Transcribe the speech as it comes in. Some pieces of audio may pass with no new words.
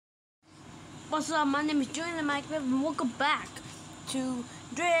What's up? My name is Julian Minecraft and welcome back to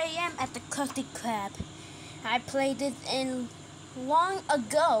 3 a.m. at the Krusty Krab. I played this in long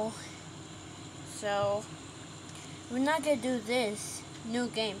ago, so we're not gonna do this new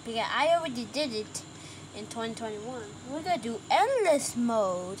game because I already did it in 2021. We're gonna do endless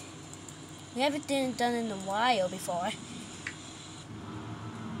mode. We haven't done it in a while before.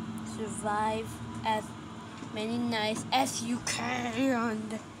 Survive as many nights as you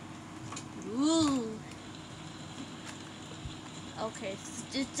can. Ooh. Okay,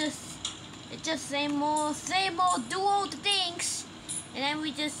 it's just same old, do all the things, and then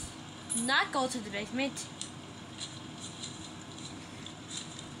we just not go to the basement.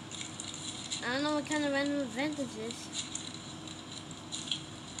 I don't know what kind of random event this is.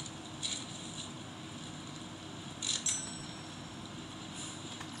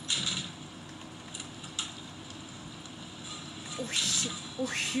 Oh shit! Oh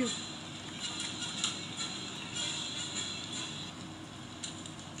shoot!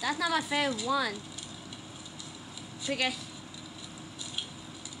 That's not my favorite one. Because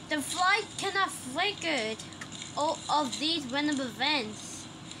the fly cannot flicker all of these random events.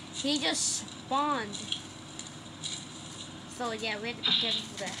 He just spawned. So yeah, we have to be careful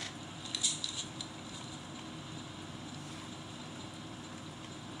for that.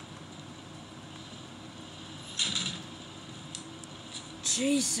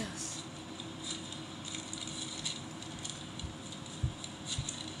 Jesus.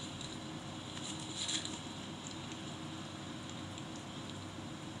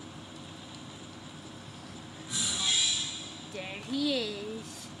 There he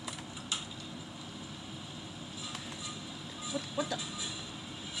is. What the?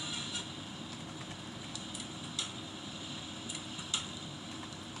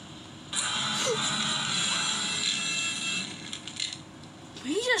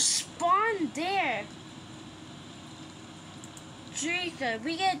 He just spawned there. Jesus,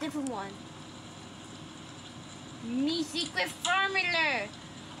 we get a different one. Me secret formula.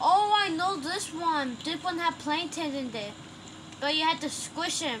 Oh, I know this one. This one had plankton in there. But you have to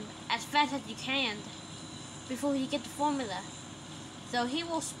squish him as fast as you can before you get the formula. So he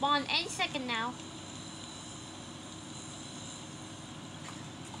will spawn any second now.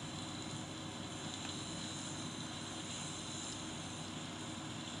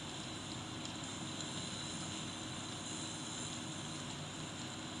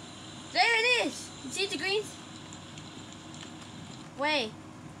 There it is! You see the greens? Wait.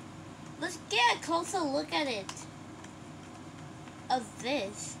 Let's get a closer look at it. Of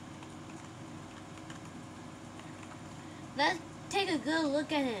this. Let's take a good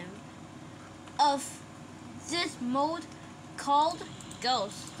look at him. Of this mode called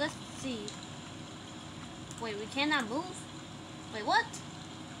Ghost. Let's see. Wait, we cannot move? Wait, what?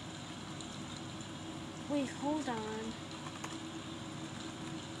 Wait, hold on.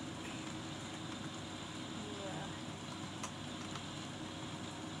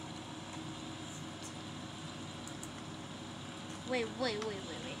 Wait.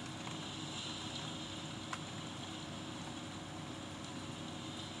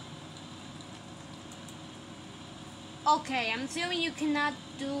 Okay, I'm assuming you cannot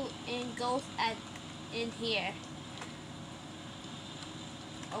do in Ghost in here.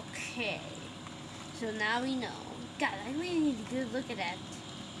 Okay. So now we know. God, I really need a good look at that.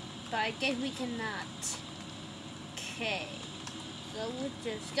 But I guess we cannot. Okay. So we're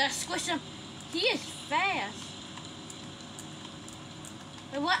just gotta squish him. He is fast.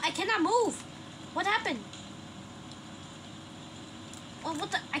 Wait, what? I cannot move. What happened? Oh, what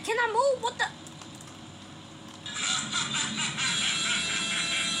the? I cannot move. What the?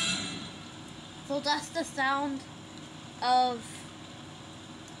 So that's the sound of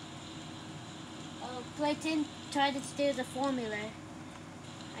Plankton trying to steal the formula.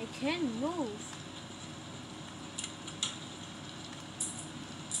 I can move.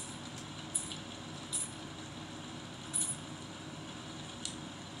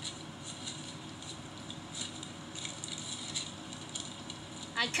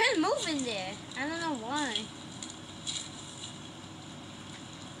 I couldn't move in there. I don't know why.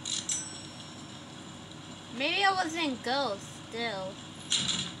 Maybe I was in Ghost still.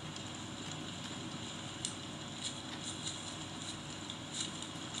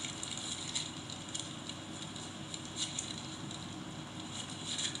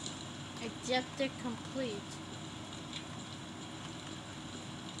 Objective complete.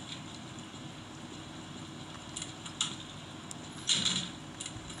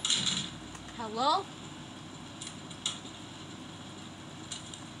 Hello?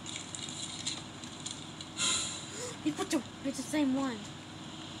 It's the same one.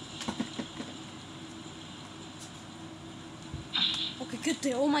 get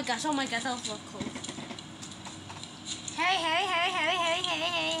there. Oh my gosh, that was so cool. Hey, hey, hey, hey, hey, hey,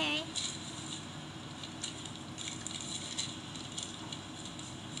 hey, hey.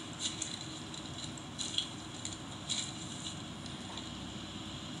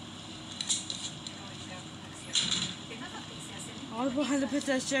 I was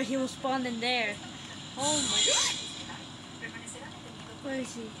 100% sure he was spawned in there. Oh my god. Where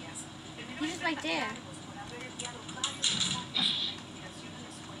is he? He's just right there.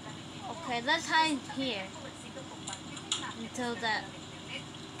 Okay, let's hide here. Until that...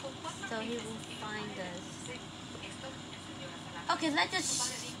 So he will find us. Okay, let's just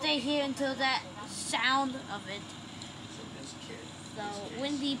stay here until that sound of it. So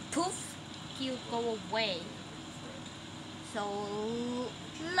when the poof, he'll go away. So,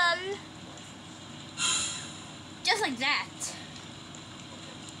 lol. Just like that.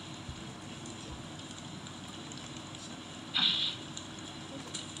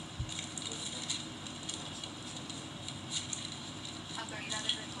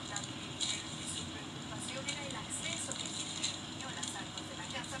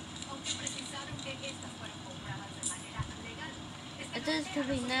 It is to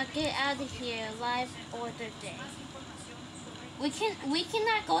be now get out of here, live order day. We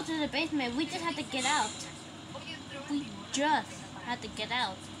cannot go to the basement, we just have to get out. We just have to get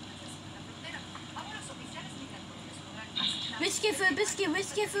out. Biscuit food, biscuit,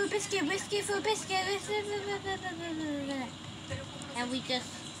 biscuit food, biscuit, biscuit food, biscuit, and we just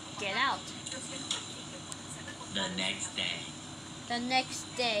get out. The next day. The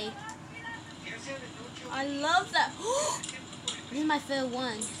next day. I love that. This is my favorite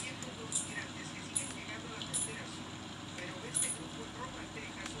one.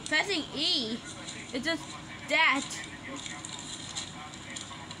 Pressing E, it's just that.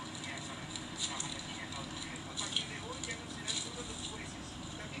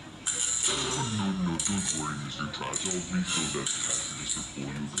 No, don't worry, Mr. Trash. I'll refill that packages for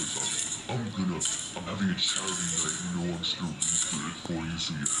you because I'm having a charity night, I'm still refill it for you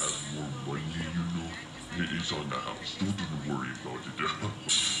so you have more money, It's on the house. Don't even worry about it.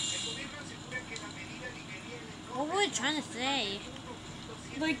 What were you trying to say?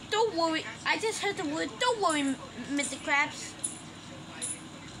 Like, don't worry. I just heard the word, don't worry, Mr. Krabs.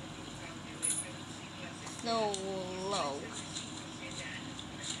 So low.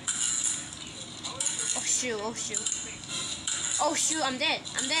 Oh shoot, oh shoot. Oh shoot, I'm dead.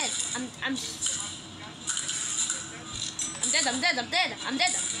 I'm dead. I'm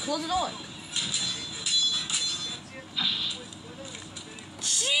dead. Close the door.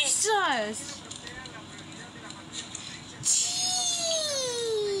 Jesus!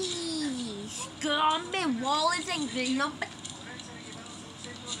 Grande wallet and green.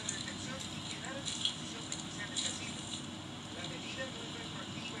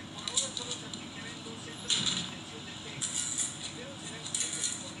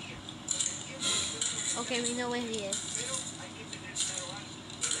 Okay, we know where he is.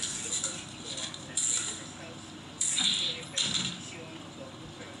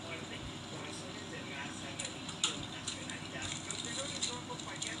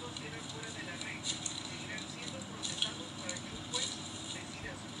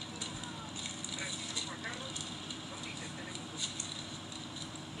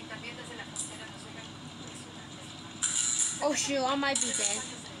 Oh shoot, I might be dead.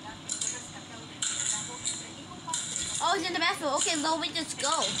 Oh, he's in the bathroom. Okay, so we just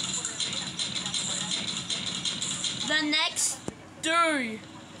go. The next day.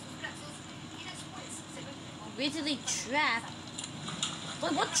 Basically trap.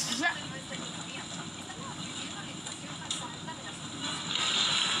 Wait, what trap?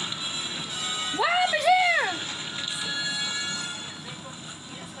 What happened here?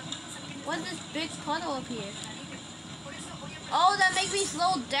 What's this big puddle up here? Oh, that makes me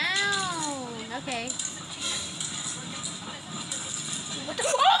slow down. Okay. What the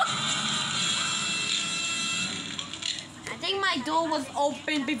fuck? I think my door was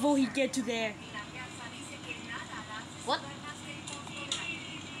open before he get to there. What?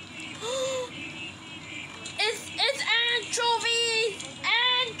 It's anchovies!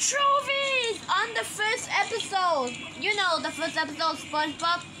 Anchovies! On the first episode. You know the first episode of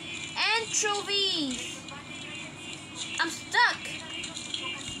SpongeBob. Anchovies! I'm stuck.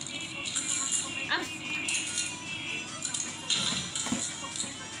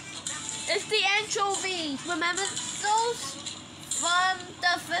 It's the anchovies. Remember those from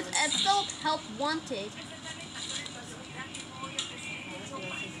the first episode? Help wanted.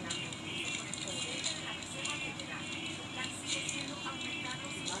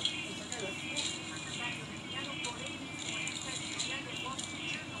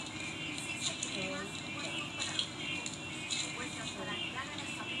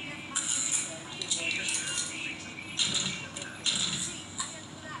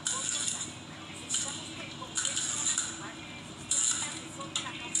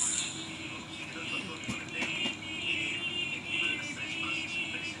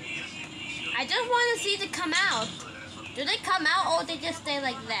 see them come out. Do they come out or they just stay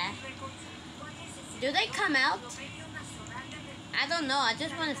like that? Do they come out? I don't know. I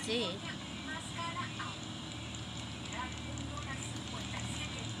just want to see.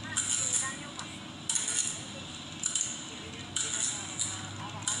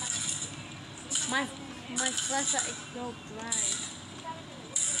 My flashlight is so bright.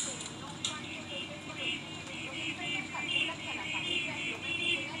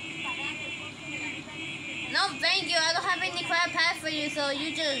 No, thank you. I don't have any crab pass for you, so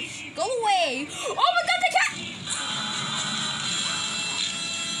you just go away. Oh my God, the cat!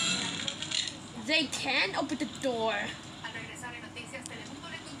 They can open the door.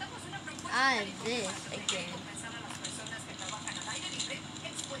 This again.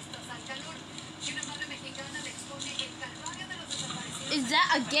 Is that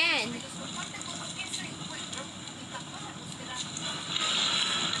again?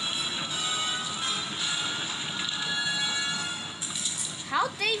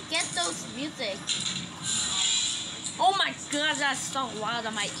 How'd they get those music? Oh my God, that's so loud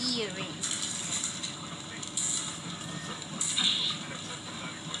on my earrings.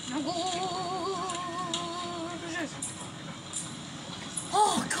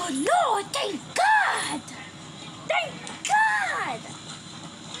 Oh God, no! Thank God! Thank God!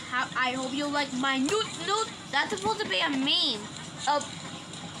 I hope you like my newt. That's supposed to be a meme.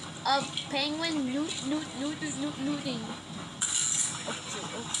 A penguin nooting. Okay.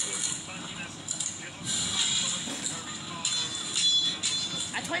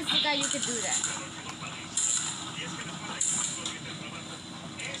 I totally forgot you could do that.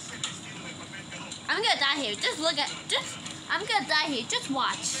 I'm gonna die here. I'm gonna die here. Just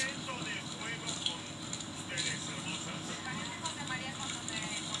watch.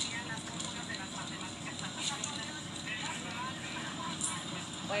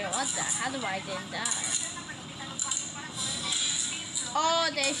 Wait, what the? How do I didn't die? Oh,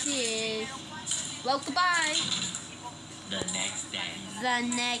 there she is. Well, goodbye. The next day. The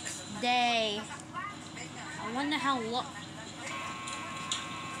next day. I wonder how long.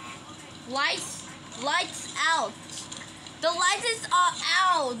 Lights out. The lights are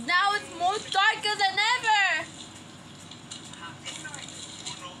out. Now it's more darker than ever.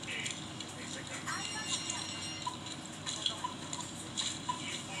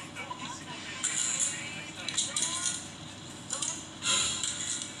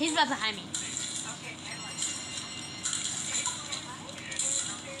 He's right behind me.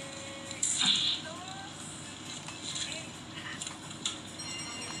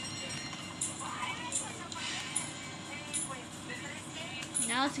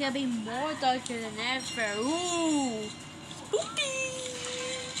 Now it's gonna be more darker than ever. Ooh, spooky!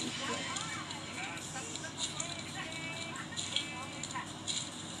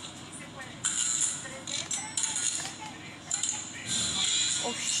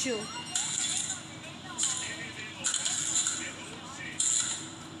 Oh shoot!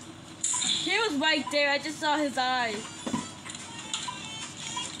 He was right there. I just saw his eyes.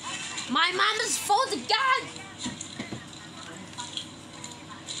 My mama's fault again.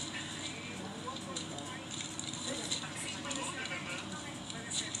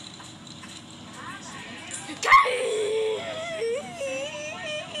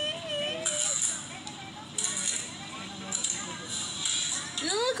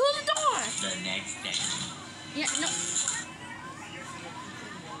 Close the door. The next day. Yeah, no.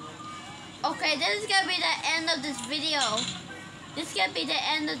 Okay, this is gonna be the end of this video. This is gonna be the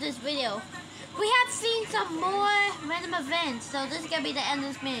end of this video. We have seen some more random events, so this is gonna be the end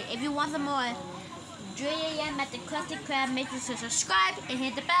of this minute. If you want some more 3 a.m. at the Krusty Krab, make sure to subscribe and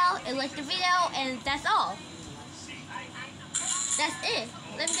hit the bell and like the video, and that's all. That's it.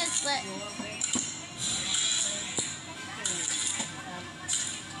 Let me just let.